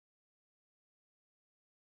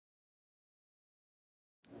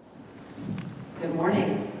Good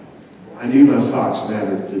morning. I knew my socks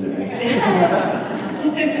mattered today.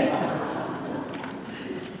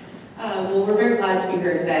 Well, we're very glad to be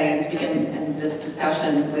here today and to begin in this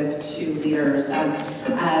discussion with two leaders.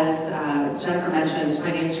 As Jennifer mentioned, my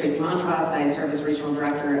name is Tracy Montross. I serve as Regional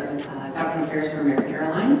Director of Government Affairs for American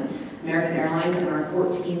Airlines. American Airlines and our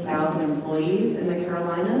 14,000 employees in the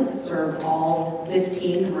Carolinas serve all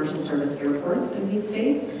 15 commercial service airports in these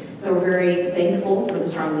states. So we're very thankful for the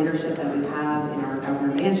strong leadership that we have in our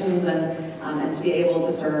governor mansions and to be able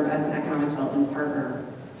to serve as an economic development partner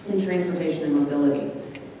in transportation and mobility.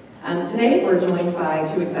 Today we're joined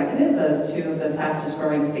by two executives of two of the fastest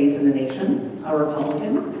growing states in the nation, a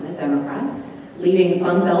Republican and a Democrat, leading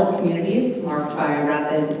Sun Belt communities marked by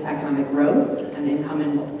rapid economic growth and income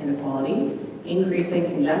inequality, increasing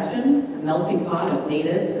congestion, a melting pot of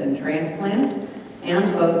natives and transplants,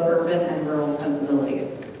 and both urban and rural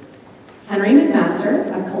sensibilities. Henry McMaster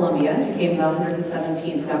of Columbia became the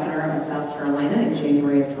 117th governor of South Carolina in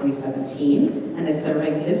January of 2017 and is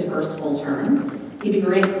serving his first full term. He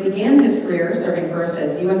began his career serving first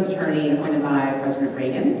as U.S. Attorney appointed by President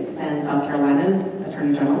Reagan and South Carolina's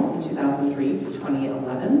Attorney General from 2003 to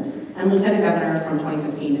 2011 and Lieutenant Governor from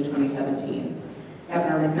 2015 to 2017.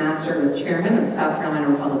 Governor McMaster was chairman of the South Carolina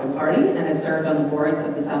Republican Party and has served on the boards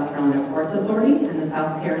of the South Carolina Ports Authority and the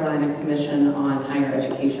South Carolina Commission on Higher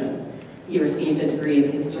Education. He received a degree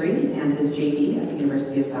in history and his JD at the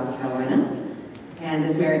University of South Carolina and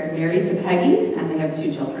is married to Peggy, and they have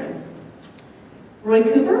two children. Roy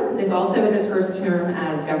Cooper is also in his first term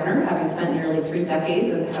as governor, having spent nearly 3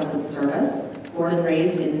 decades in public service. Born and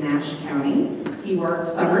raised in Nash County, he worked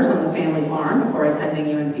summers on the family farm before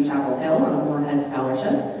attending UNC Chapel Hill on a Moorhead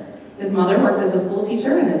scholarship. His mother worked as a school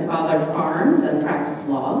teacher and his father farmed and practiced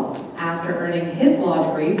law. After earning his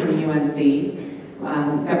law degree from UNC,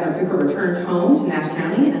 Governor Cooper returned home to Nash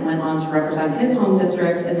County and went on to represent his home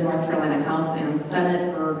district in the North Carolina House and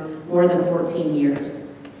Senate for more than 14 years.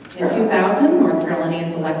 In 2000, North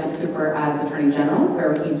Carolinians elected Cooper as Attorney General,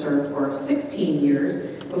 where he served for 16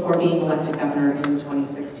 years before being elected governor in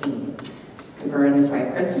 2016. Cooper and his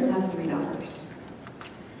wife, Kristen, have 3 daughters.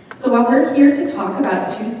 So while we're here to talk about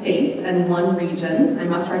 2 states and 1 region, I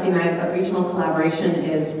must recognize that regional collaboration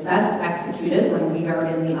is best executed when we are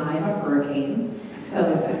in the eye of a hurricane.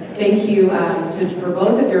 So thank you for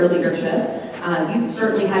both of your leadership. You've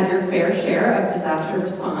certainly had your fair share of disaster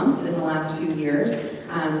response in the last few years.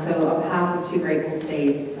 So on behalf of 2 grateful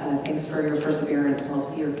states, thanks for your perseverance to help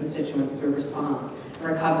see your constituents through response,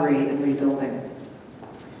 recovery, and rebuilding.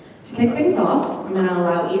 To kick things off, I'm going to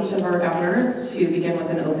allow each of our governors to begin with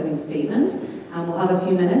an opening statement. We'll have a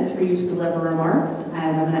few minutes for you to deliver remarks,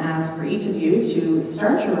 and I'm going to ask for each of you to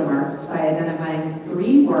start your remarks by identifying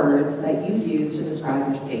 3 words that you use to describe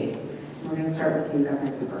your state. And we're going to start with you,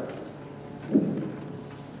 Governor Cooper.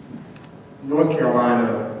 North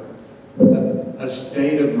Carolina, a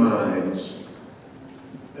state of minds.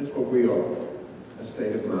 That's what we are, a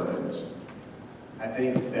state of minds. I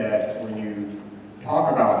think that when you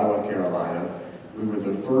talk about North Carolina, we were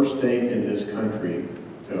the first state in this country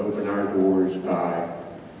to open our doors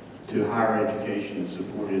to higher education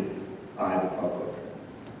supported by the public.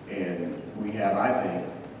 And we have, I think,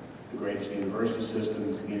 the greatest university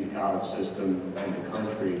system, community college system in the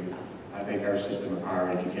country. I think our system of higher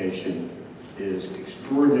education is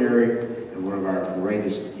extraordinary and one of our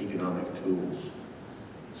greatest economic tools.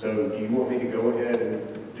 So do you want me to go ahead and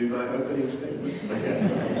do my opening statement? Okay.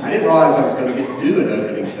 I didn't realize I was going to get to do an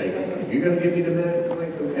opening statement. You're going to give me the mic?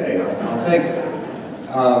 Okay, I'll take it.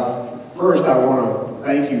 First, I want to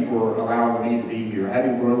thank you for allowing me to be here.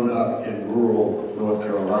 Having grown up in rural North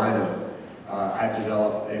Carolina, I've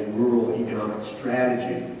developed a rural economic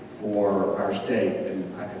strategy for our state, and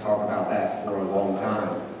I could talk about that for a long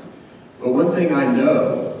time. But one thing I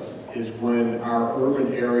know is when our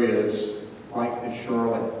urban areas like the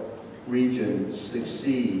Charlotte region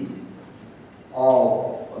succeed,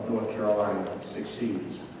 all of North Carolina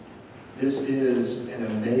succeeds. This is an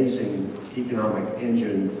amazing economic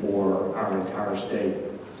engine for our entire state,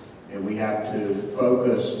 and we have to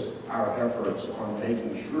focus our efforts on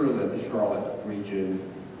making sure that the Charlotte region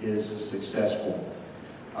is successful.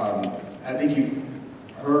 I think you've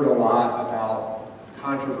heard a lot about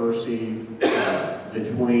controversy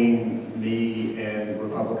between me and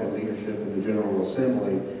Republican leadership in the General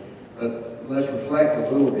Assembly, but let's reflect a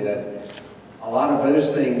little bit. A lot of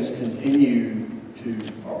those things are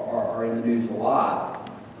in the news a lot,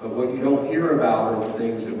 but what you don't hear about are the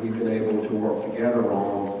things that we've been able to work together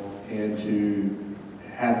on and to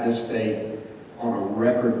have this state on a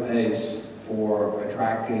record pace for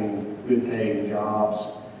attracting good paying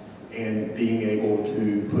jobs and being able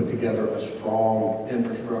to put together a strong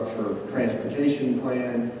infrastructure transportation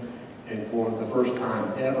plan. And for the first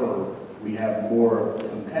time ever, we have more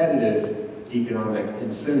competitive economic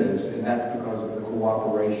incentives, and that's because of the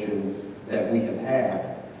cooperation that we have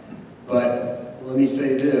had. But let me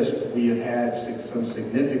say this, we have had some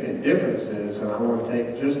significant differences, and I want to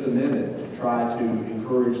take just a minute to try to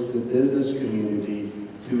encourage the business community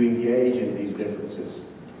to engage in these differences.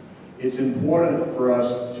 It's important for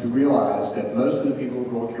us to realize that most of the people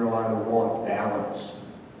of North Carolina want balance.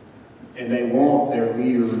 And they want their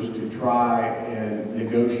leaders to try and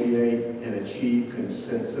negotiate and achieve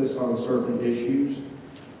consensus on certain issues.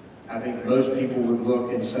 I think most people would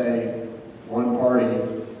look and say one party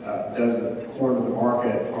doesn't corner the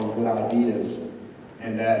market on good ideas,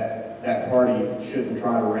 and that party shouldn't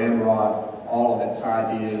try to ramrod all of its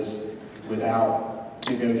ideas without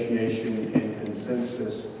negotiation and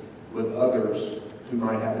consensus with others who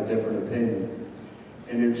might have a different opinion.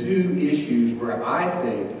 And there are two issues where I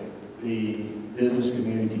think the business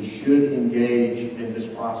community should engage in this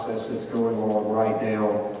process that's going on right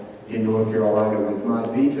now in North Carolina with my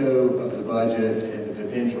veto of the budget and the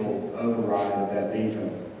potential override of that veto.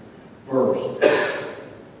 First,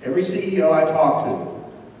 every CEO I talk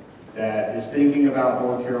to that is thinking about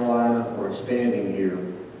North Carolina or expanding here,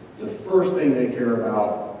 the first thing they care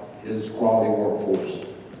about is quality workforce.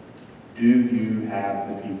 Do you have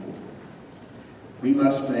the people? We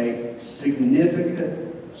must make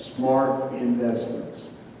significant smart investments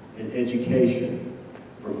in education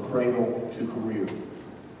from cradle to career.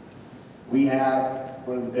 We have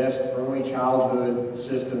one of the best early childhood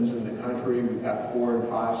systems in the country. We've got 4- and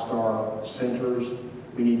 5-star centers.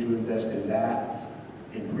 We need to invest in that,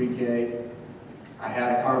 in pre-K. I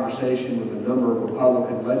had a conversation with a number of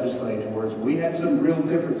Republican legislators. We had some real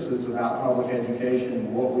differences about public education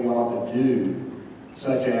and what we ought to do,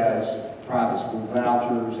 such as private school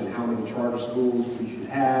vouchers and how many charter schools we should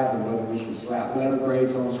have and whether we should slap letter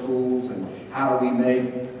grades on schools and how do we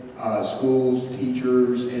make schools,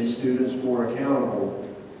 teachers, and students more accountable.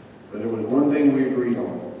 But there was one thing we agreed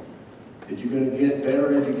on, that you're going to get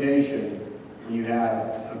better education when you have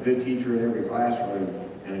a good teacher in every classroom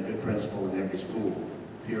and a good principal in every school,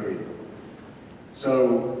 period.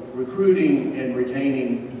 So recruiting and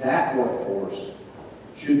retaining that workforce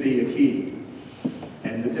should be a key.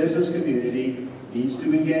 And the business community needs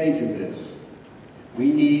to engage in this.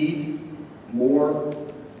 We need more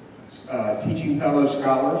teaching fellow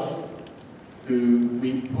scholars who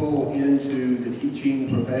we pull into the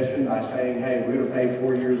teaching profession by saying, hey, we're going to pay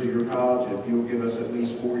 4 years of your college if you'll give us at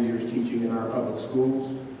least 4 years teaching in our public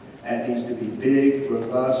schools. That needs to be big,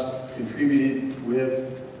 robust, contributed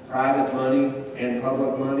with private money and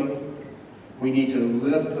public money. We need to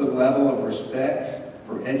lift the level of respect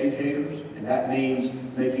for educators, and that means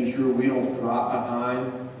making sure we don't drop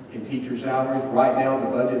behind in teacher salaries. Right now, the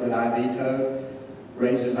budget that I vetoed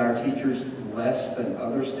raises our teachers less than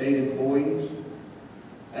other state employees.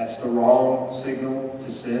 That's the wrong signal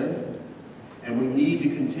to send. And we need to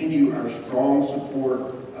continue our strong support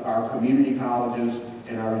of our community colleges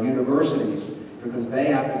and our universities, because they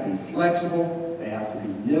have to be flexible, they have to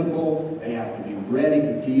be nimble, they have to be ready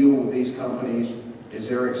to deal with these companies as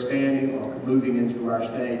they're expanding or moving into our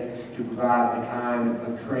state to provide the kind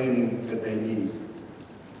of training that they need.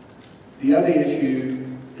 The other issue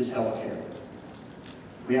is healthcare.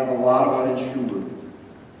 We have a lot of uninsured,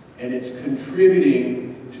 and it's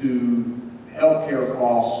contributing to healthcare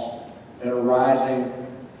costs that are rising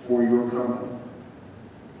for your company.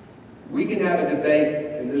 We can have a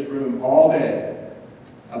debate in this room all day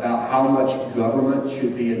about how much government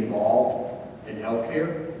should be involved in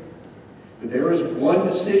healthcare, but there is one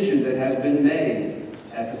decision that has been made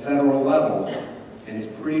at the federal level, and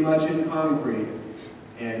it's pretty much in concrete,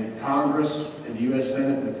 and Congress and the U.S.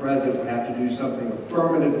 Senate and the President would have to do something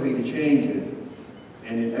affirmatively to change it.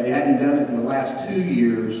 And if they hadn't done it in the last 2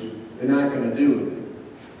 years, they're not going to do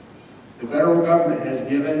it. The federal government has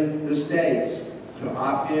given the states to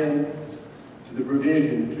opt in to the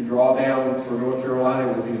provision to draw down for North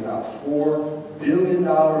Carolina would be about $4 billion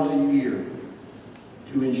a year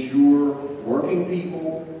to ensure working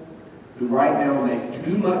people who right now make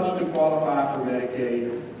too much to qualify for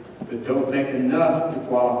Medicaid but don't make enough to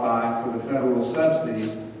qualify for the federal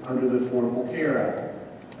subsidies under the Affordable Care Act.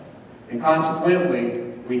 And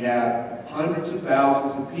consequently, we have hundreds of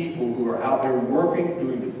thousands of people who are out there working,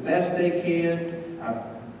 doing the best they can.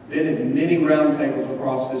 I've been at many roundtables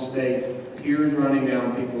across this state, tears running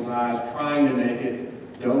down people's eyes, trying to make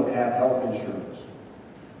it, don't have health insurance.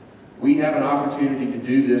 We have an opportunity to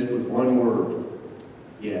do this with one word: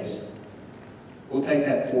 yes. We'll take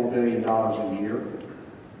that $4 billion a year,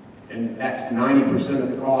 And that's 90% of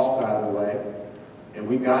the cost, by the way. And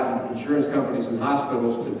we've gotten insurance companies and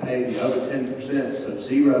hospitals to pay the other 10%, so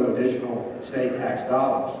zero additional state tax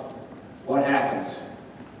dollars. What happens?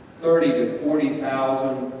 30 to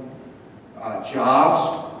 40,000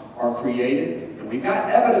 jobs are created, and we've got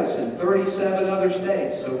evidence in 37 other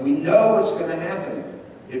states, so we know what's going to happen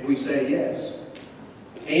if we say yes.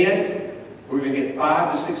 And we're going to get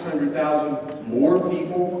 500,000 to 600,000 more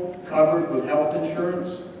people covered with health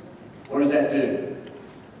insurance. What does that do?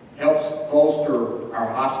 Helps bolster our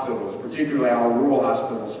hospitals, particularly our rural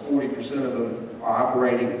hospitals. 40% of them are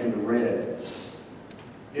operating in the red.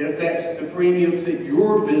 It affects the premiums that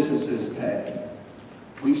your businesses pay.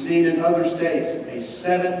 We've seen in other states a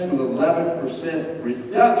 7 to 11%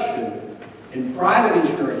 reduction in private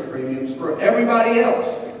insurance premiums for everybody else.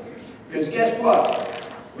 Because guess what?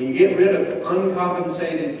 When you get rid of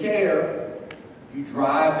uncompensated care, you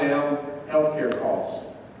drive down healthcare costs.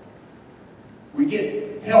 We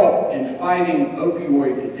get help in fighting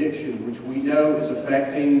opioid addiction, which we know is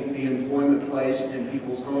affecting the employment place in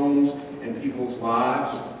people's homes and people's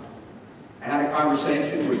lives. I had a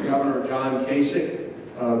conversation with Governor John Kasich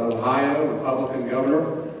of Ohio, Republican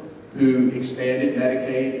governor, who expanded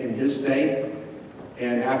Medicaid in his state.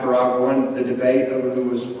 And after I won the debate over who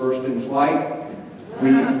was first in flight,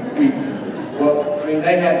 well, I mean,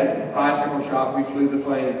 they had the bicycle shop, we flew the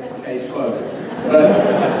plane, case closed.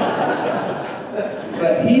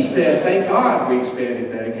 But he said, thank God we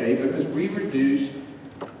expanded Medicaid because we reduced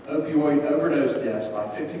opioid overdose deaths by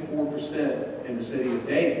 54% in the city of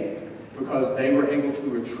Dayton because they were able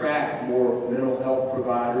to attract more mental health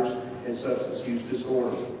providers and substance use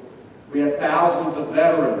disorders. We have thousands of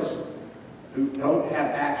veterans who don't have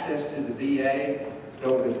access to the VA,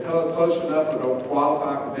 don't live close enough, or don't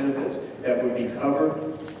qualify for benefits that would be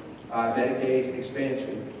covered by Medicaid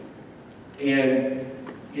expansion. And,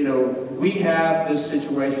 you know, we have this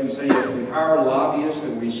situation saying if we hire lobbyists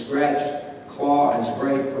and we scratch, claw, and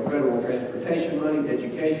scrape for federal transportation money,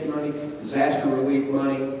 education money, disaster relief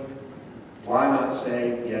money, why not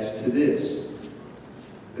say yes to this?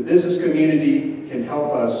 The business community can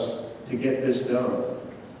help us to get this done.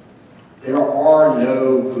 There are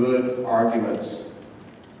no good arguments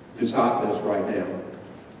to stop this right now.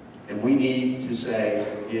 And we need to say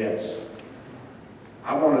yes.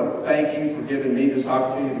 I want to thank you for giving me this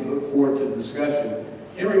opportunity to look forward to the discussion.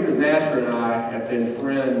 Henry McMaster and I have been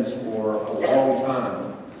friends for a long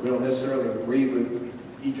time. We don't necessarily agree with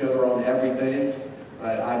each other on everything,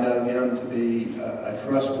 but I know him to be a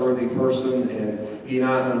trustworthy person, and he and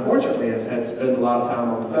I, unfortunately, have had to spend a lot of time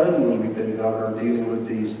on the phone when we've been governor dealing with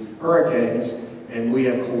these hurricanes, and we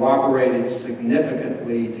have cooperated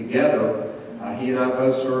significantly together. He and I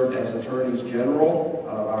both served as attorneys general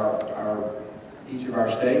of each of our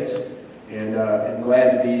states, and I'm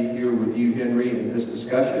glad to be here with you, Henry, in this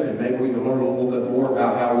discussion, and maybe we can learn a little bit more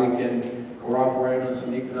about how we can cooperate on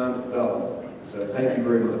some economic development. So thank you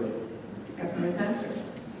very much. Governor McMaster.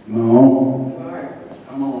 No, You are.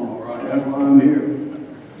 I'm on all right. That's why I'm here.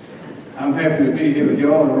 I'm happy to be here with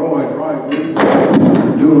y'all. And Roy's right. We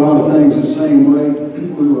do a lot of things the same way.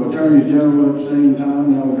 We were attorneys general at the same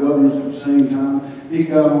time, governors at the same time. He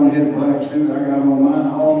got on his black suit, I got on mine.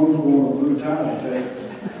 I almost wore a blue tie today.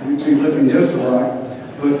 We'd be looking just alike.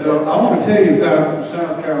 But I want to tell you about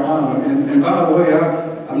South Carolina. And by the way,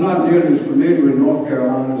 I'm not nearly as familiar with North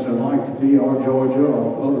Carolina as I'd like to be, or Georgia,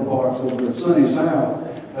 or other parts of the sunny South.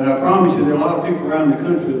 But I promise you there are a lot of people around the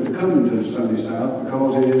country that are coming to the sunny South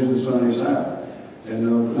because it is the sunny South.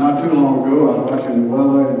 And not too long ago, I was watching the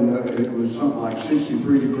weather, and it was something like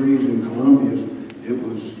 63 degrees in Columbia. It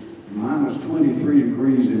was minus 23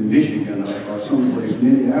 degrees in Michigan or someplace,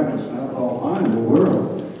 Minneapolis. And I thought, why in the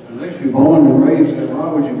world? Unless you're born and raised there,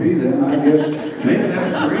 why would you be there? And I guess maybe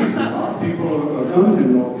that's the reason. A lot of people are coming to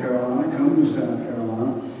North Carolina, coming to South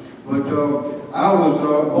Carolina. But I was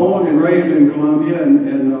born and raised in Columbia,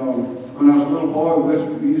 and when I was a little boy,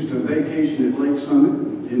 we used to vacation at Lake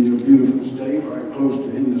Summit in your beautiful state, right close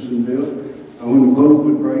to Hendersonville. When the boat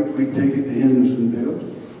would break, we'd take it to Hendersonville.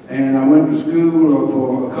 And I went to school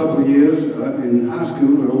for a couple of years in high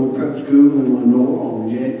school, a little prep school in Lenore on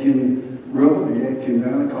the Yadkin River, the Yadkin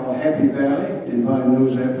Valley, called Happy Valley. Anybody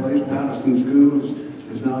knows that place? Patterson School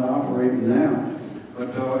is not operating now. But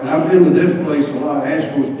and I've been to this place a lot.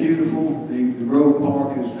 Asheville's beautiful. The Grove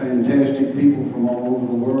Park is fantastic. People from all over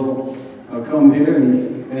the world come here.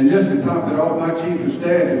 And just to top it off, my chief of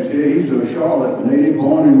staff is here. He's a Charlotte native,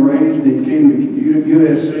 born and raised, and he came to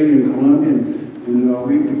USC in Columbia. And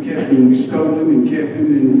we kept him, we stoked him and kept him,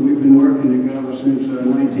 and we've been working together since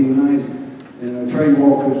 1990. And Trey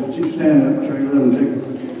Walker's, stand up, Trey, let him take a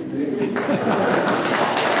look.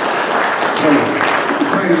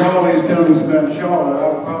 Carolinians about Charlotte,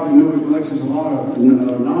 I probably know as much as a lot of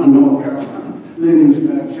non-North Carolinians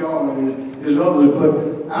about Charlotte as others,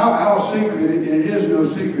 but our secret, and it is no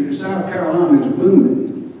secret, is South Carolina is booming.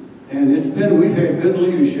 And we've had good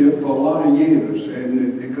leadership for a lot of years,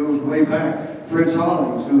 and it goes way back. Fritz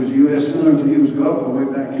Hollings, who was a U.S. Senator, he was governor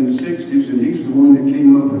way back in the 60s, and he's the one that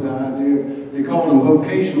came up with the idea. They called them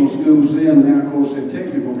vocational schools then, now of course they're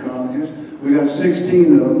technical colleges. We got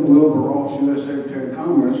 16 of them. Wilbur Ross, U.S. Secretary of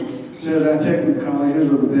Commerce, says our technical colleges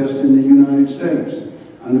are the best in the United States.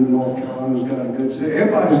 I know North Carolina's got a good system.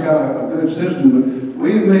 Everybody's got a good system, but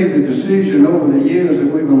we've made the decision over the years that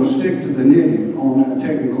we're going to stick to the knitting on our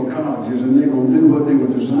technical colleges, and they're going to do what they were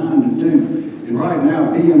designed to do. And right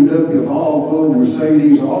now, BMW, Volvo,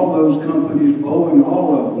 Mercedes, all those companies, Boeing,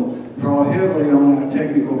 all of them, draw heavily on our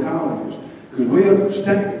technical colleges. Because we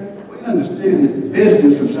understand that the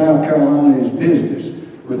business of South Carolina is business.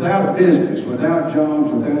 Without business, without jobs,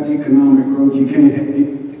 without economic growth, you can't have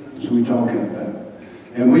anything else we're talking about.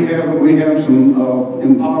 And we have some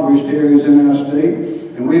impoverished areas in our state,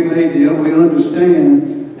 and we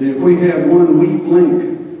understand that if we have one weak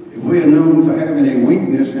link, if we are known for having a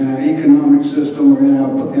weakness in our economic system or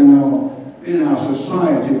in our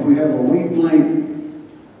society, if we have a weak link,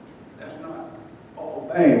 that's not all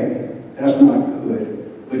bad, that's not good.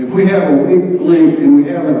 But if we have a weak link and we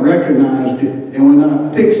haven't recognized it and we're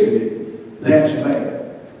not fixing it, that's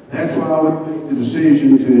bad. That's why we made the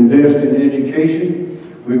decision to invest in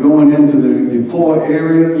education. We're going into the poor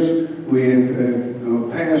areas. We have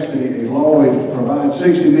passed a law that provides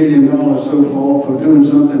 $60 million so far for doing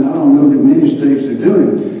something I don't know that many states are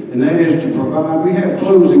doing, and that is to provide, we have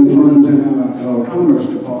closing funds in our Commerce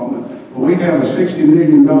Department, but we have a $60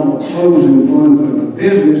 million closing fund for the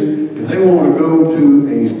business if they want to go to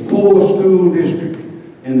a poor school district,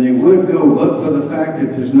 and they would go, but for the fact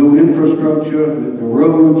that there's no infrastructure, that the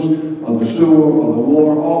roads or the sewer or the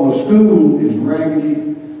water, all the school is raggedy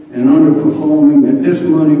and underperforming, that this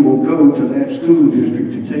money will go to that school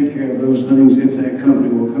district to take care of those things if that company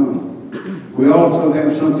will come. We also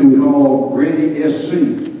have something called Ready SC,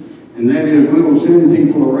 and that is we will send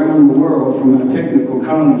people around the world from our technical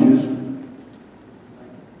colleges,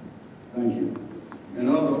 thank you, and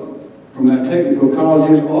from our technical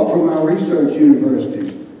colleges or from our research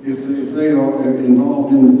universities, if they are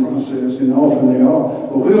involved in the process, and often they are.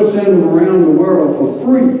 But we'll send them around the world for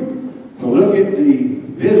free to look at the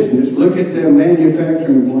business, look at their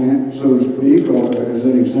manufacturing plant, so to speak, or as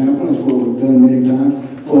an example, is what we've done many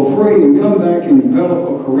times, for free, and come back and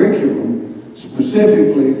develop a curriculum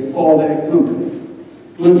specifically for that company.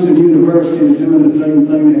 Clemson University is doing the same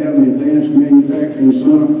thing. They have an advanced manufacturing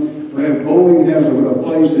center. We have Boeing has a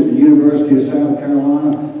place at the University of South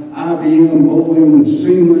Carolina. IBM, Boeing,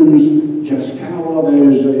 Siemens, Yaskawa, that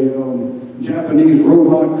is a Japanese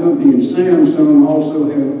robot company, and Samsung also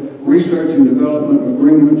have research and development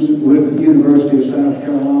agreements with the University of South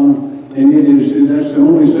Carolina, and that's the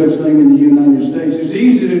only such thing in the United States. It's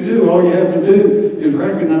easy to do. All you have to do is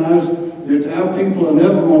recognize that our people are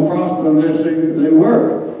never going to prosper unless they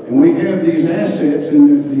work. And we have these assets,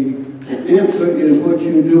 and if the answer is what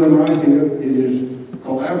you're doing right here, it is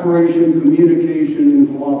collaboration, communication,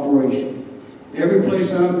 and cooperation. Every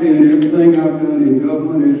place I've been, everything I've done in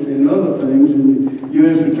government is in other things, in the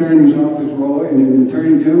U.S. Attorney's Office, Roy, and in the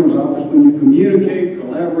Attorney General's Office, when you communicate,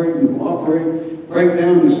 collaborate, and cooperate, break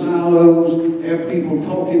down the silos, have people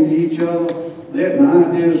talking to each other, letting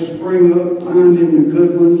ideas spring up, finding the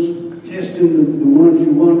good ones, testing the ones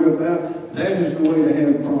you wonder about, that is the way to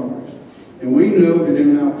have progress. And we know that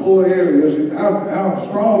in our poor areas, our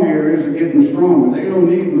strong areas are getting stronger. They don't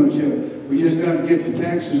need much help. We just got to get the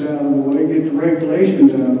taxes out of the way, get the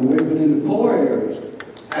regulations out of the way. But in the poor areas,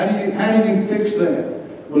 how do you fix that?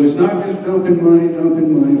 Well, it's not just dumping money.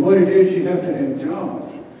 What it is, you have to have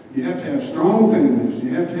jobs. You have to have strong families.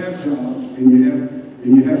 You have to have jobs, and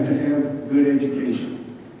you have to have good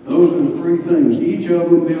education. Those are the three things. Each of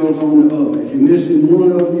them builds on the other. If you're missing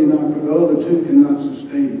one of them, the other two cannot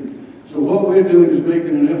sustain it. So what we're doing is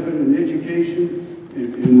making an effort in education,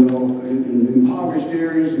 in impoverished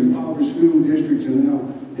areas, impoverished school districts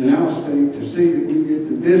in our state, to see that we get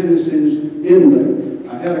the businesses in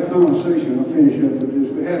there. I had a conversation, I'll finish up with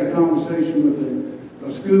this. We had a conversation with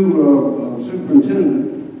a school superintendent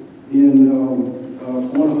in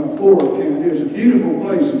one of our poorer counties. It's a beautiful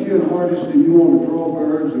place. If you're an artist and you want to draw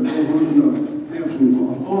birds and go hunting or have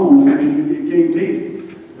some farm land, you can't beat it.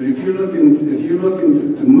 But if you're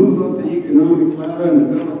looking to move up the economic ladder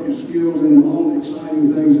and develop your skills and all the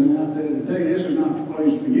exciting things that are out there today, this is not the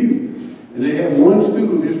place for you. And they have one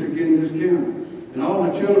school district in this county, and all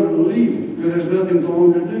the children are leaving because there's nothing for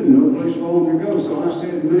them to do, no place for them to go. So I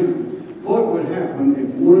said, man, what would happen if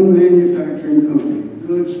one manufacturing company,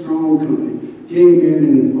 good, strong company, came in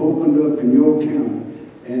and opened up in your county,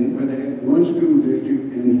 and where they had one school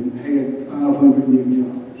district and had 500 new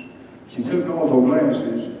jobs. She took off her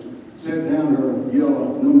glasses, set down her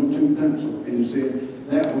yellow #2 pencil, and said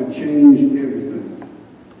that would change everything.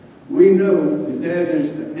 We know that that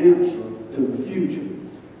is the answer to the future,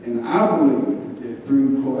 and I believe that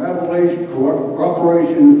through cooperation,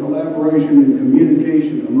 collaboration, and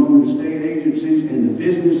communication among the state agencies and the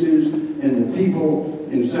businesses and the people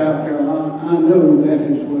in South Carolina, I know that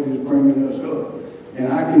is what is bringing us up. And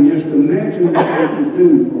I can just imagine what we could do,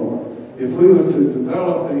 Lord, if we were to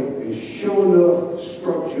develop a sure enough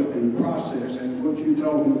structure and process, as what you're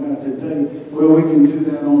talking about today, where we can do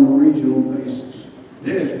that on a regional basis.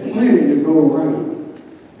 There's plenty to go around.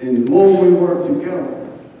 And the more we work together,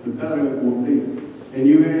 the better it will be. And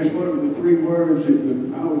you asked what are the 3 words that I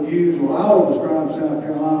would use? Well, I would describe South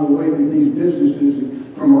Carolina the way that these businesses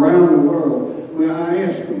from around the world, when I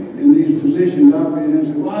asked them, in these positions I've been in, and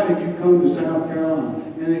said, why did you come to South Carolina?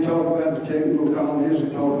 And they talk about the technical colleges, they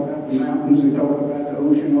talk about the mountains, they talk about the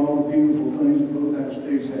ocean, all the beautiful things that both our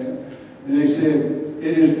states have. And they said,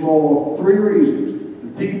 it is for 3 reasons.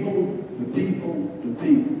 The people, the people, the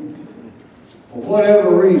people. For whatever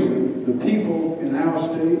reason, the people in our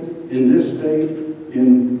state, in this state,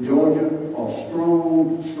 in Georgia, are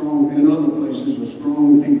strong, in other places are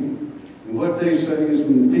strong people. And what they say is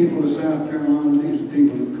when the people of South Carolina, these are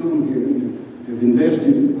people that come here and have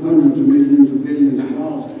invested hundreds of millions or billions of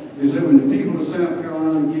dollars, is that when the people of South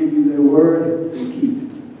Carolina give you their word, they keep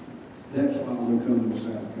it. That's why we're coming to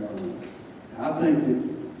South Carolina. I think that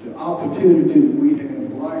the opportunity that we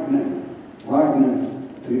have right now,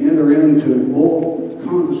 to enter into more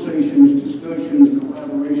conversations, discussions,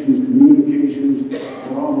 collaborations, communications,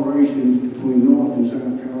 collaborations between North and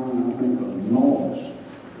South Carolina, I think are enormous.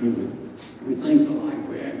 We think alike,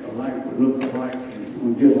 we act alike, we look alike,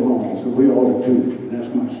 and we get along. So we ought to do it. And that's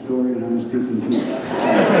my story, and I'm sticking to it.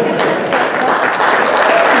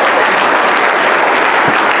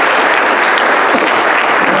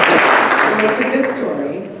 Well, it's a good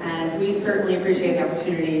story, and we certainly appreciate the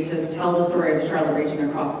opportunity to tell the story of the Charlotte region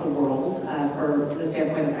across the world for the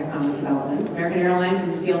standpoint of economic development. American Airlines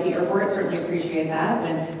and CLT Airport certainly appreciate that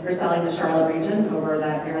when they're selling the Charlotte region over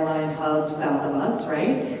that airline hub south of us,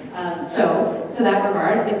 right? So, to that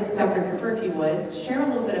regard, if Governor Cooper, if you would, share a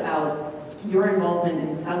little bit about your involvement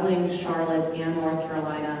in selling Charlotte and North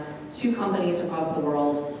Carolina to companies across the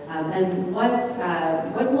world, and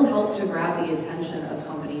what will help to grab the attention of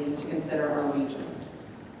companies to consider our region?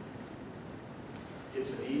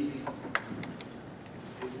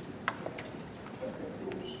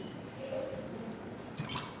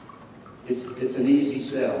 It's an easy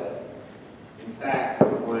sell. In fact,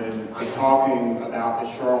 when I'm talking about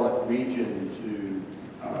the Charlotte region to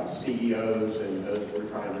CEOs and those we're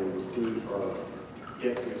trying to recruit or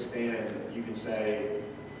get to expand, you can say,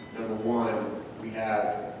 number one, we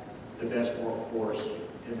have the best workforce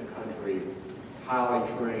in the country, highly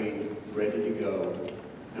trained, ready to go.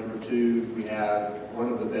 Number two, we have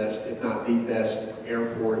one of the best, if not the best,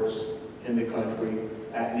 airports in the country.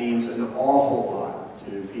 That means an awful lot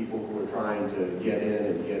to people who are trying to get in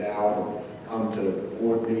and get out and come to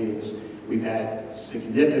board meetings. We've had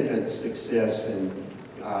significant success in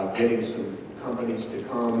getting some companies to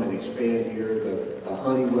come and expand here. The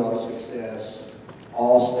Honeywell success,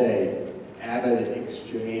 Allstate, Abbott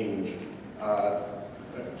Exchange,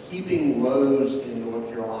 keeping Lowe's in North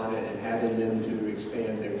Carolina and having them to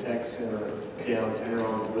expand their tech center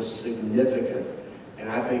downtown was significant. And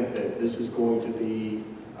I think that this is going to be,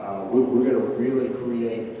 we're going to really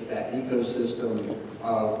create that ecosystem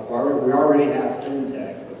of, we already have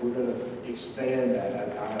FinTech, but we're going to expand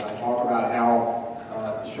that. I talk about how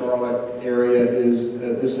the Charlotte area is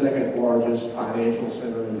the second largest financial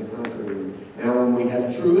center in the country. Now when we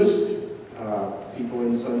have Truist, people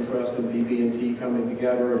in SunTrust and BB&T coming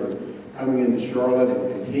together and coming into Charlotte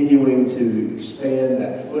and continuing to expand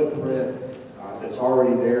that footprint that's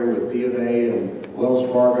already there with B of A and Wells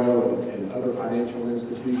Fargo and other financial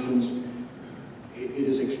institutions, it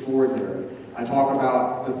is extraordinary. I talk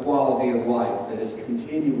about the quality of life that is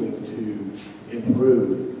continuing to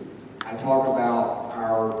improve. I talk about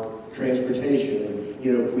our transportation.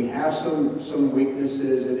 You know, if we have some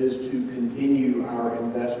weaknesses, it is to continue our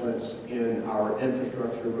investments in our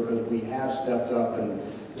infrastructure, because we have stepped up and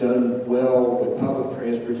done well with public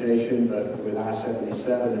transportation, but with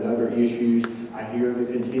I-77 and other issues, I hear the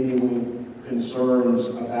continuing concerns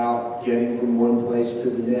about getting from one place to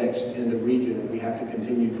the next in the region, and we have to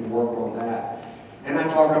continue to work on that. And I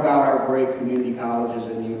talk about our great community colleges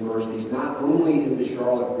and universities, not only in the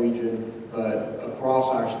Charlotte region, but across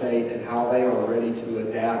our state, and how they are ready to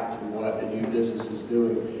adapt to what the new business is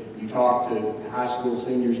doing. You talk to high school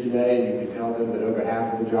seniors today, and you can tell them that over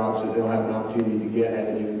half of the jobs that they'll have an opportunity to get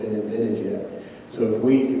haven't even been invented yet. So if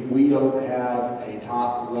we don't have a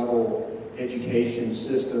top-level education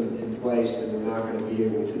system in place, then we're not going to be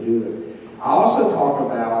able to do it. I also talk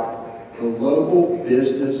about the local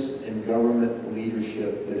business and government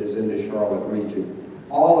leadership that is in the Charlotte region.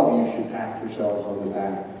 All of you should pat yourselves on the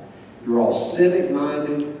back. You're all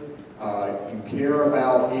civic-minded. You care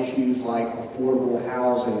about issues like affordable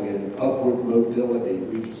housing and upward mobility.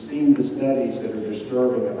 We've seen the studies that are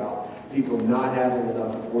disturbing about people not having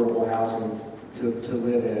enough affordable housing to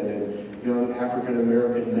live in, and young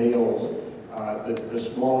African-American males,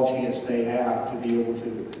 the small chance they have to be able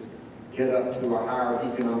to get up to a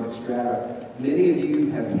higher economic strata. Many of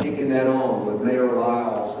you have taken that on with Mayor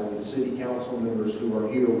Lyles and the city council members who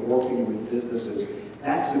are here working with businesses.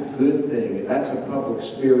 That's a good thing. That's a public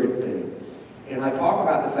spirit thing. And I talk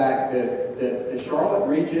about the fact that the Charlotte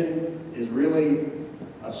region is really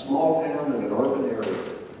a small town in an urban area.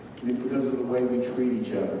 I mean, because of the way we treat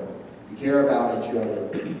each other. We care about each other.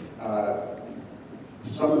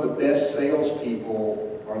 Some of the best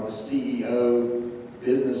salespeople are the CEO,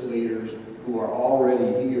 business leaders who are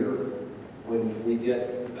already here. When we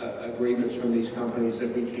get agreements from these companies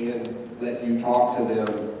that we can let you talk to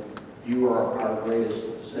them, you are our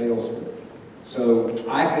greatest salesman. So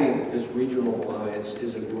I think this regional alliance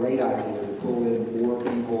is a great idea to pull in more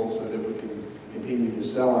people so that we can continue to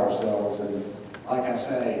sell ourselves. And like I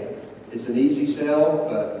say, it's an easy sell,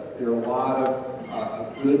 but there are a lot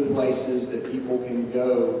of good places that people can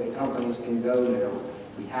go, and companies can go now.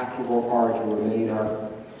 We have to work hard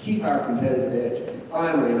to keep our competitive edge.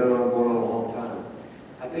 Finally, I know I'm going on a long time.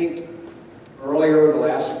 I think earlier, the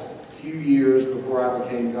last few years before I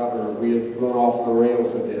became governor, we had gone off the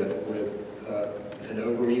rails a bit with an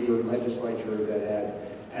overeager legislature that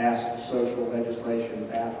had passed social legislation,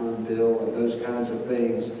 bathroom bill, and those kinds of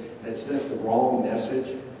things that sent the wrong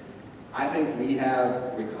message. I think we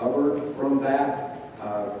have recovered from that,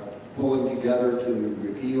 pulling together to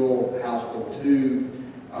repeal House Bill 2,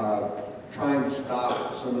 trying to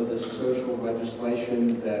stop some of this social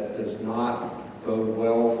legislation that does not bode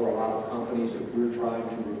well for a lot of companies that we're trying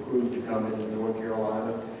to recruit to come into North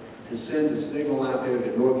Carolina, to send a signal out there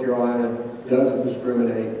that North Carolina doesn't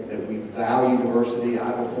discriminate, that we value diversity.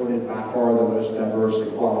 I've appointed by far the most diverse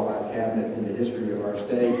and qualified cabinet in the history of our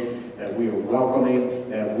state, that we are welcoming,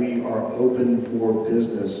 that we are open for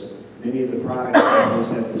business. Many of the private companies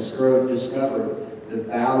have discovered the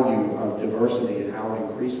value of diversity and how it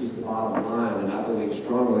increases the bottom line, and I believe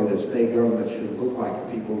strongly that state government should look like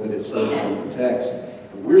the people that it serves and protects.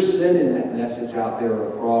 And we're sending that message out there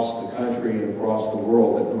across the country and across the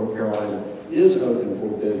world that North Carolina is open for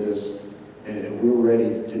business, and we're ready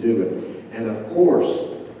to do it. And of course,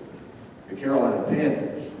 the Carolina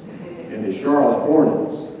Panthers and the Charlotte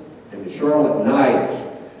Hornets and the Charlotte Knights,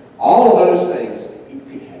 all of those things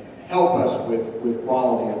help us with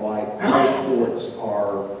quality of life. Those sports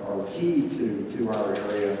are key to our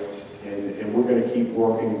area, and we're going to keep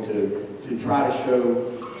working to try to show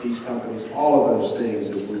these companies all of those things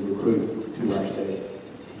as we recruit to our state.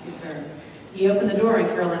 Thank you, sir. He opened the door in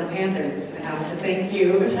Carolina Panthers. I have to thank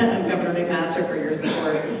you, Governor McMaster, for your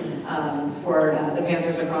support for the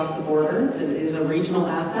Panthers across the border. It is a regional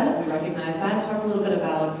asset. We recognize that. Talk a little bit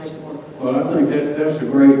about your support. Well, I think that's a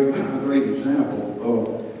great example.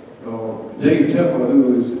 Dave Tepper,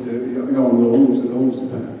 who is, owns the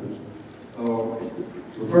Panthers,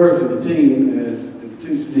 refers to the team as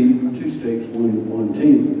two states, one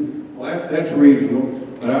team. Well, that's regional.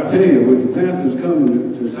 But I tell you, with the Panthers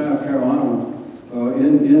coming to South Carolina,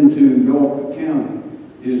 into York County,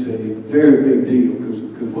 is a very big deal, because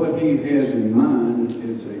what he has in mind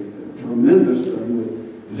is a tremendous thing.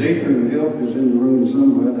 With Atrium Health is in the room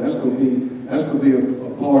somewhere. That's going to be a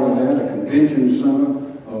part of that. A convention center,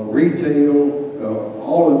 retail,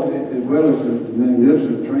 all of it, as well as a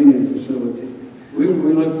magnificent training facility. We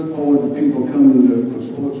look forward to people coming for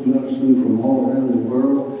sports medicine from all around the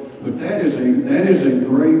world. But that is a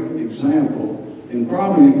great example, and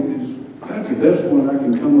probably that's the best one I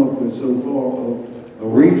can come up with so far of a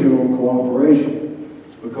regional cooperation,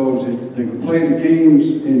 because they can play the games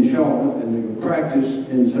in Charlotte and they can practice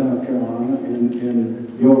in South Carolina and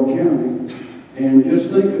in York County, and just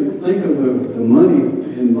think of the money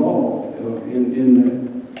involved in that.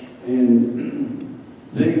 And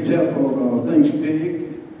Dave Tepper thinks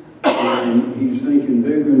big, and he's thinking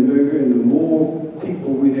bigger and bigger, and the more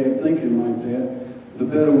people we have thinking like that, the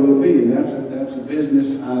better we'll be. And that's a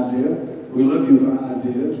business idea. We're looking for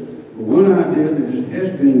ideas. But one idea that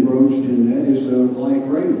has been broached in that is light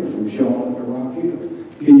rail from Charlotte to Rock Hill.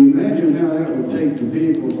 Can you imagine how that would take the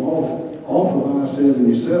vehicles off of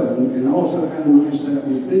I-77, and also how nice that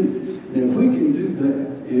would be? And if we can do that,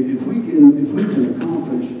 if we can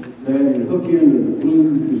accomplish that and hook into the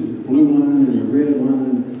blue line and the red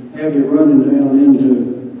line, have it running down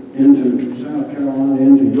into South Carolina,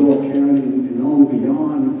 into York County, and on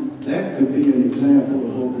beyond, that could be an example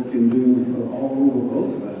of what we can do all over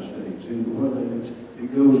both of our states. And whether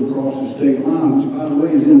it goes across the state line, which by the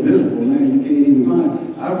way is invisible now, you can't even find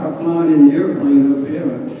it. I've flown in the airplane up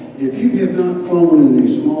here. If you have not flown in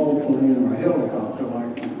a small plane or a helicopter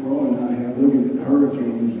like Roy and I have, looking at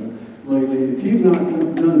hurricanes lately, if you've not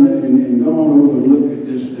done that and gone over and looked at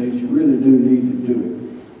this state, you really do need to do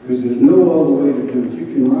it. Because there's no other way to do it. You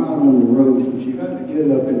can ride on the roads, but you got to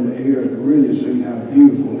get up in the air to really see how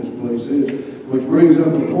beautiful this place is. Which brings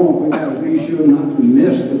up the point, we got to be sure not to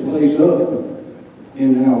mess the place up.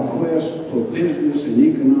 In our quest for business and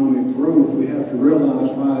economic growth, we have to realize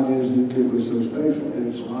why it is that it was so special. And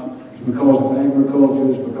it's because of agriculture,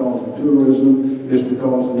 it's because of tourism, it's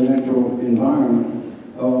because of the natural environment.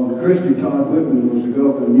 Christy Todd Whitman was the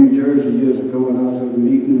governor of New Jersey years ago, and I was at a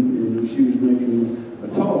meeting, and she was making a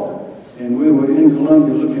talk. And we were in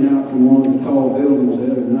Columbia looking out from one of the tall buildings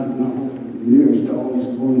there, not near as tall as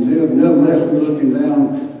the ones here, but nevertheless, we're looking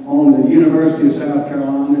down on the University of South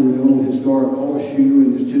Carolina and the old historic horseshoe,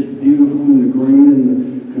 and it's just beautiful in the green, and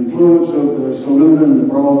the confluence of the Saluda and the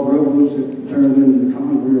Broad Rivers that turned into the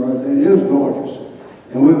Congaree right there. It was gorgeous.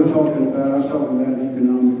 And I was talking about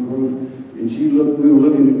economic growth, and we were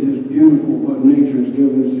looking at this beautiful, what nature has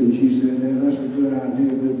given us, and she said, hey, that's a good idea,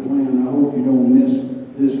 good plan. I hope you don't mess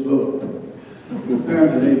this up. But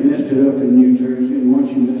apparently they messed it up in New Jersey, and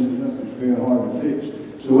once you mess it up, it's very hard to fix.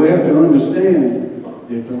 So we have to understand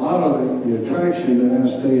that a lot of the attraction that our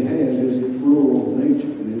state has is its rural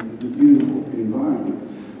nature and the beautiful environment.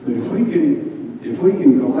 But if we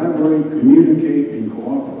can collaborate, communicate, and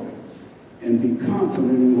cooperate, and be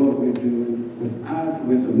confident in what we're doing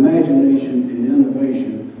with imagination and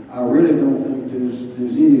innovation, I really don't think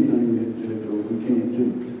there's anything that we can't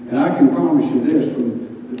do. And I can promise you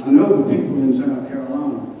this: I know the people in South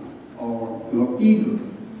Carolina are eager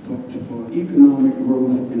for economic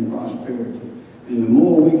growth and prosperity. And the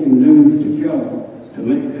more we can do together to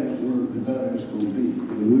make that work, the better it's going to be.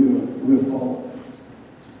 And we're forward.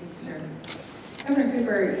 Thank you, sir. Governor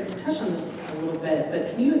Cooper, you touched on this a little bit,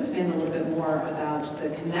 but can you expand a little bit more about the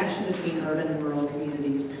connection between urban and rural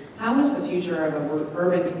communities? How is the future of an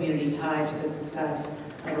urban community tied to the success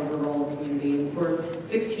of a rural community? We're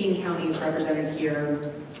 16 counties represented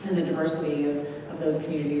here, and the diversity of those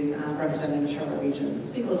communities representing the Charlotte region.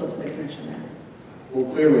 Speak a little to the connection there. Well,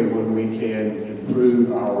 clearly, when we can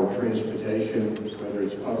improve our transportation, whether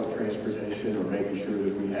it's public transportation or making sure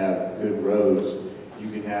that we have good roads, you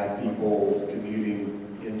can have people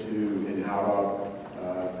commuting into and out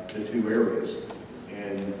of the two areas.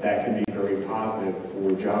 And that can be very positive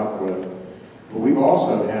for job growth. But we've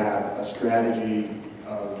also had a strategy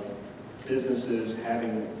of businesses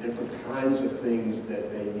having different kinds of things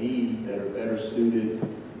that they need that are better suited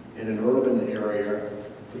in an urban area,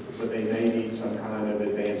 but they may need some kind of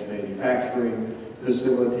advanced manufacturing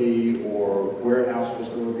facility or warehouse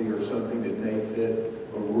facility or something that may fit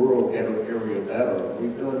a rural area better.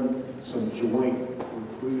 We've done some joint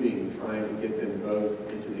recruiting trying to get them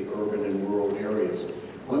both into the urban and rural areas.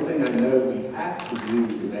 One thing I know we have to do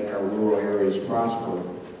to make our rural areas prosper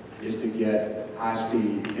is to get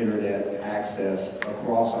high-speed internet access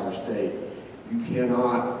across our state. You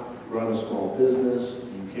cannot run a small business,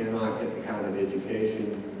 you cannot get the kind of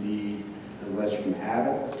education you need unless you have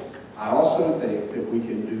it. I also think that we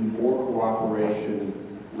can do more cooperation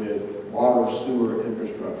with water sewer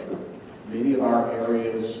infrastructure. Many of our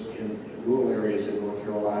areas, rural areas in North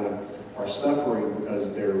Carolina, are suffering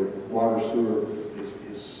because their water sewer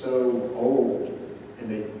is so old, and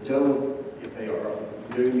they don't, if they are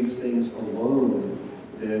doing these things alone,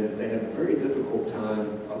 then they have a very difficult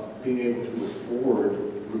time of being able to afford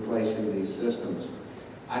replacing these systems.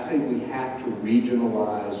 I think we have to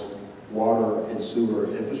regionalize water and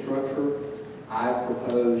sewer infrastructure. I've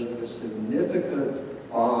proposed a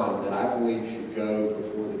significant bond that I believe should go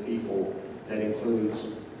before the people that includes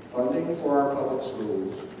funding for our public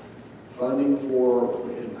schools, funding for,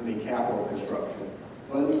 capital construction,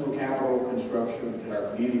 funding for capital construction at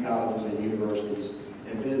our community colleges and universities,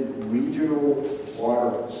 and then regional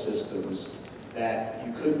water systems that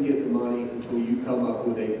you couldn't get the money until you come up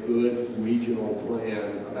with a good regional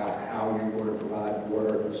plan about how you're going to provide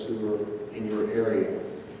water and sewer in your area.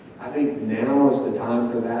 I think now is the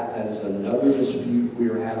time for that. That is another dispute we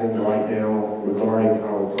are having right now regarding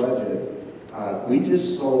our budget. We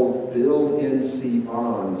just sold Build NC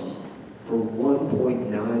bonds for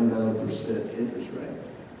 1.99% interest rate.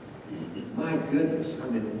 My goodness, I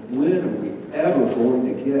mean, when are we ever going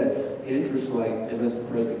to get interest like, and Mr.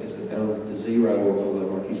 President gets it down to zero or a little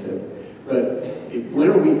bit, like he said, but when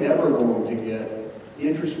are we ever going to get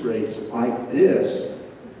interest rates like this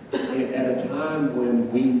at a time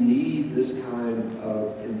when we need this kind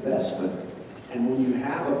of investment? And when you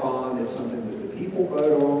have a bond, it's something that the people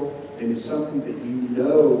vote on, and it's something that you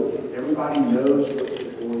know, everybody knows what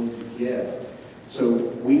you're going to get. So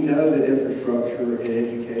we know that infrastructure and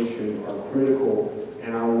education are critical,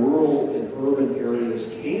 and our rural and urban areas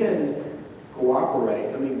can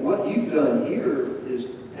cooperate. I mean, what you've done here is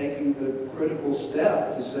taking the critical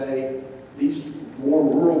step to say these more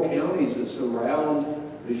rural counties that surround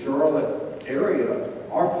the Charlotte area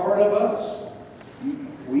are part of us.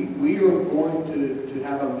 We are going to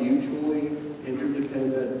have a mutually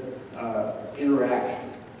interdependent interaction,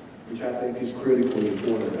 which I think is critically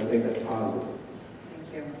important. I think that's positive.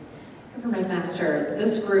 Thank you. Governor McMaster,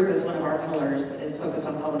 this group is one of our pillars, is focused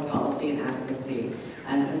on public policy and advocacy.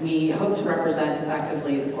 And we hope to represent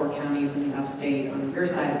effectively the 4 counties in the upstate on your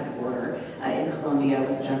side of the border in Columbia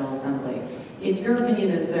with the General Assembly. In your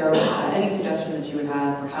opinion, is there any suggestion that you would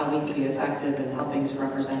have for how we can be effective in helping to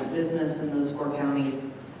represent business in those 4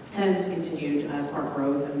 counties and continued smart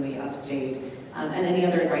growth in the upstate? And any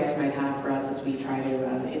other advice you might have for us as we try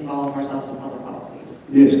to involve ourselves in public policy?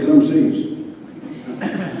 Yes, come see us.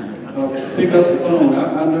 Pick up the phone.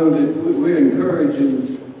 I know that we're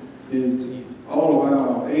encouraging all of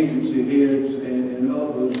our agency heads and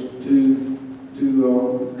others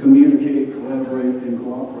to communicate, collaborate, and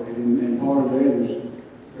cooperate. And part of that is,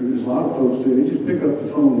 there's a lot of folks do, they just pick up the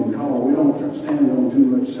phone and call. We don't stand on too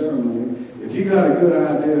much ceremony. If you got a good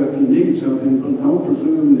idea, if you need something, don't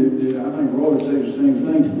presume that I think Roy would say the same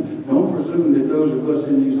thing. Don't presume that those of us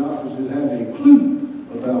in these offices have a clue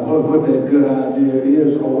about what that good idea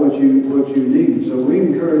is or what you need. So we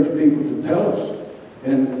encourage people to tell us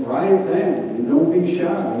and write it down. And don't be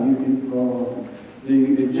shy.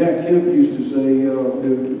 Jack Kemp used to say,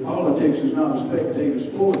 the politics is not a spectator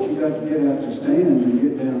sport. You got to get out the stands and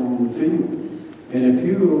get down on the field. And if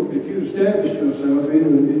you establish yourself, either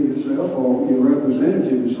yourself or your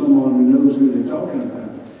representative is someone who knows who they're talking about,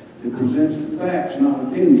 that presents the facts, not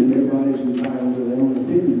opinion. Everybody's entitled to their own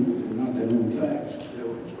opinion, but not their own facts.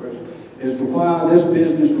 As to why this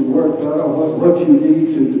business would work better, what you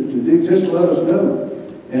need to do, just let us know.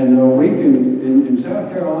 And we can, in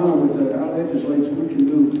South Carolina, with our legislature, we can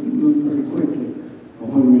move pretty quickly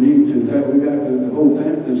when we need to. In fact, we got the whole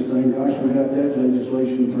Panthers thing. Gosh, we got that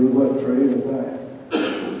legislation through what, Trey? About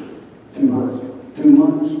 2 months. 2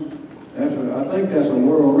 months. I think that's a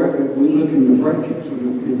world record. We're looking to break it. So if you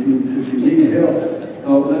need help,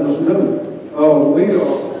 let us know.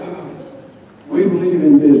 We believe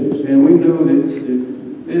in business, and we know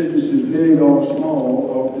that business is big or small,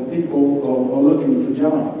 or the people are looking for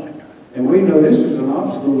jobs. And we know this is an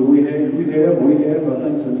obstacle that we have, I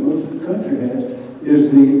think that most of the country has,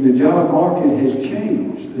 is the job market has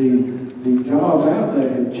changed. The jobs out there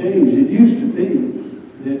have changed. It used to be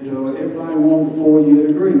that everybody wanted a 4-year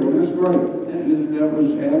degree. Well, that's great. And that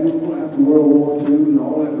was admirable after World War II and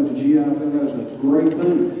all that with the GI Bill. That's a great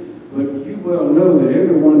thing. But you well know that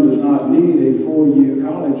everyone does not need a 4-year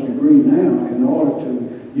college degree now in order to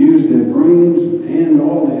use their brains and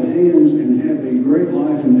all their hands and have a great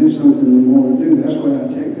life and do something they want to do. That's why our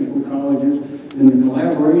technical colleges and the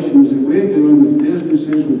collaborations that we're doing with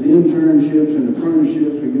businesses, with internships and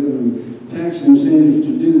apprenticeships, we give them tax incentives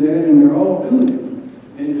to do that, and they're all doing it.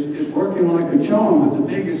 And it's working like a charm, but the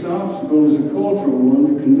biggest obstacle is a cultural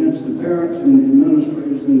one to convince the parents and the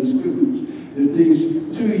administrators in the schools that these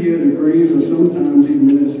 2-year degrees, or sometimes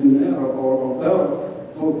even less than that, are better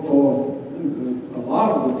for a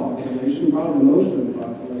lot of the population, probably most of the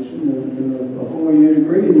population, than a 4-year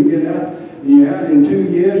degree. And you get out, and you're out in 2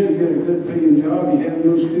 years, you get a good paying job, you have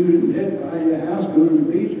no student debt, buy your house, go to the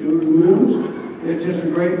beach, go to the mountains. It's just a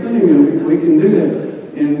great thing, and we can do that.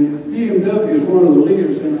 And BMW is one of the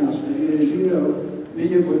leaders in our state, as you know,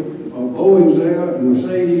 be it with Boeing's there,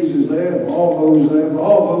 Mercedes is there, Volvo's there.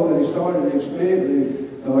 Volvo, they started expanding,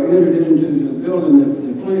 they entered into the building, the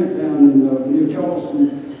plant down near Charleston,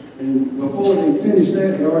 and before they finished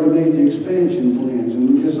that, they already made the expansion plans, and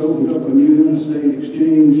we just opened up a new interstate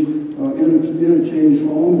exchange, interchange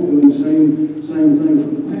form, doing the same thing for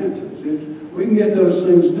the Panthers. We can get those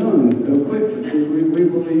things done quickly, because we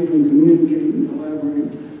believe in communicating,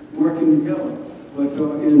 collaborating, working together. But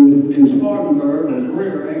in Spartanburg, or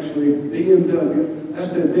Greer, actually, BMW,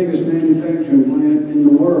 that's their biggest manufacturing plant in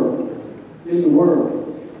the world. In the world.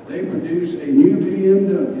 They produce a new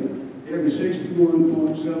BMW every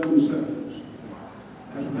 61.7 seconds.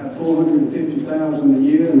 That's about 450,000 a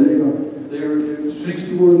year, and they're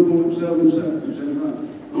 61.7 seconds. And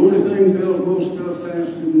the only thing that builds most stuff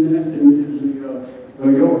faster than that is the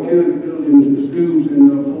York County building the schools in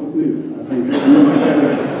Fort Mill. I think that's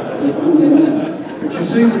but you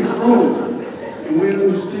see, we're growing, and we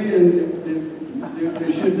understand that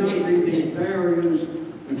there should not be these barriers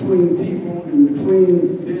between people and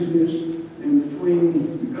between business and between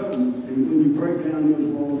the government. And when you break down those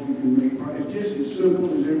walls, you can make progress. It's just as simple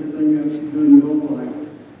as everything else you do in your life.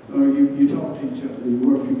 You talk to each other and you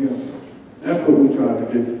work together. That's what we try to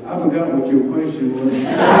do. I forgot what your question was.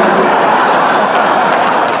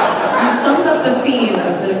 You summed up the theme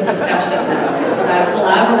of this discussion. It's about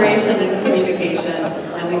collaboration and communication,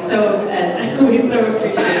 and we so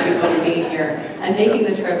appreciate you both being here and making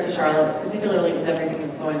the trip to Charlotte, particularly with everything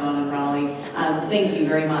that's going on in Raleigh. Thank you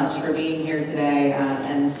very much for being here today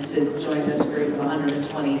and to join this group of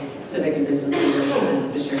 120 civic and business leaders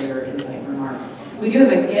and to share your insight and remarks. We do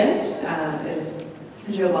have a gift.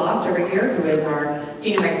 Joe Bost over here, who is our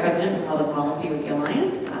Senior Vice President for Public Policy with the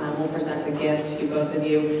Alliance, will present a gift to both of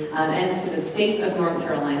you and to the state of North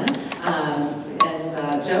Carolina.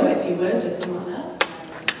 Joe, if you would, just come on up.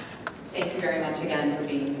 Thank you very much again for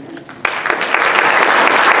being here.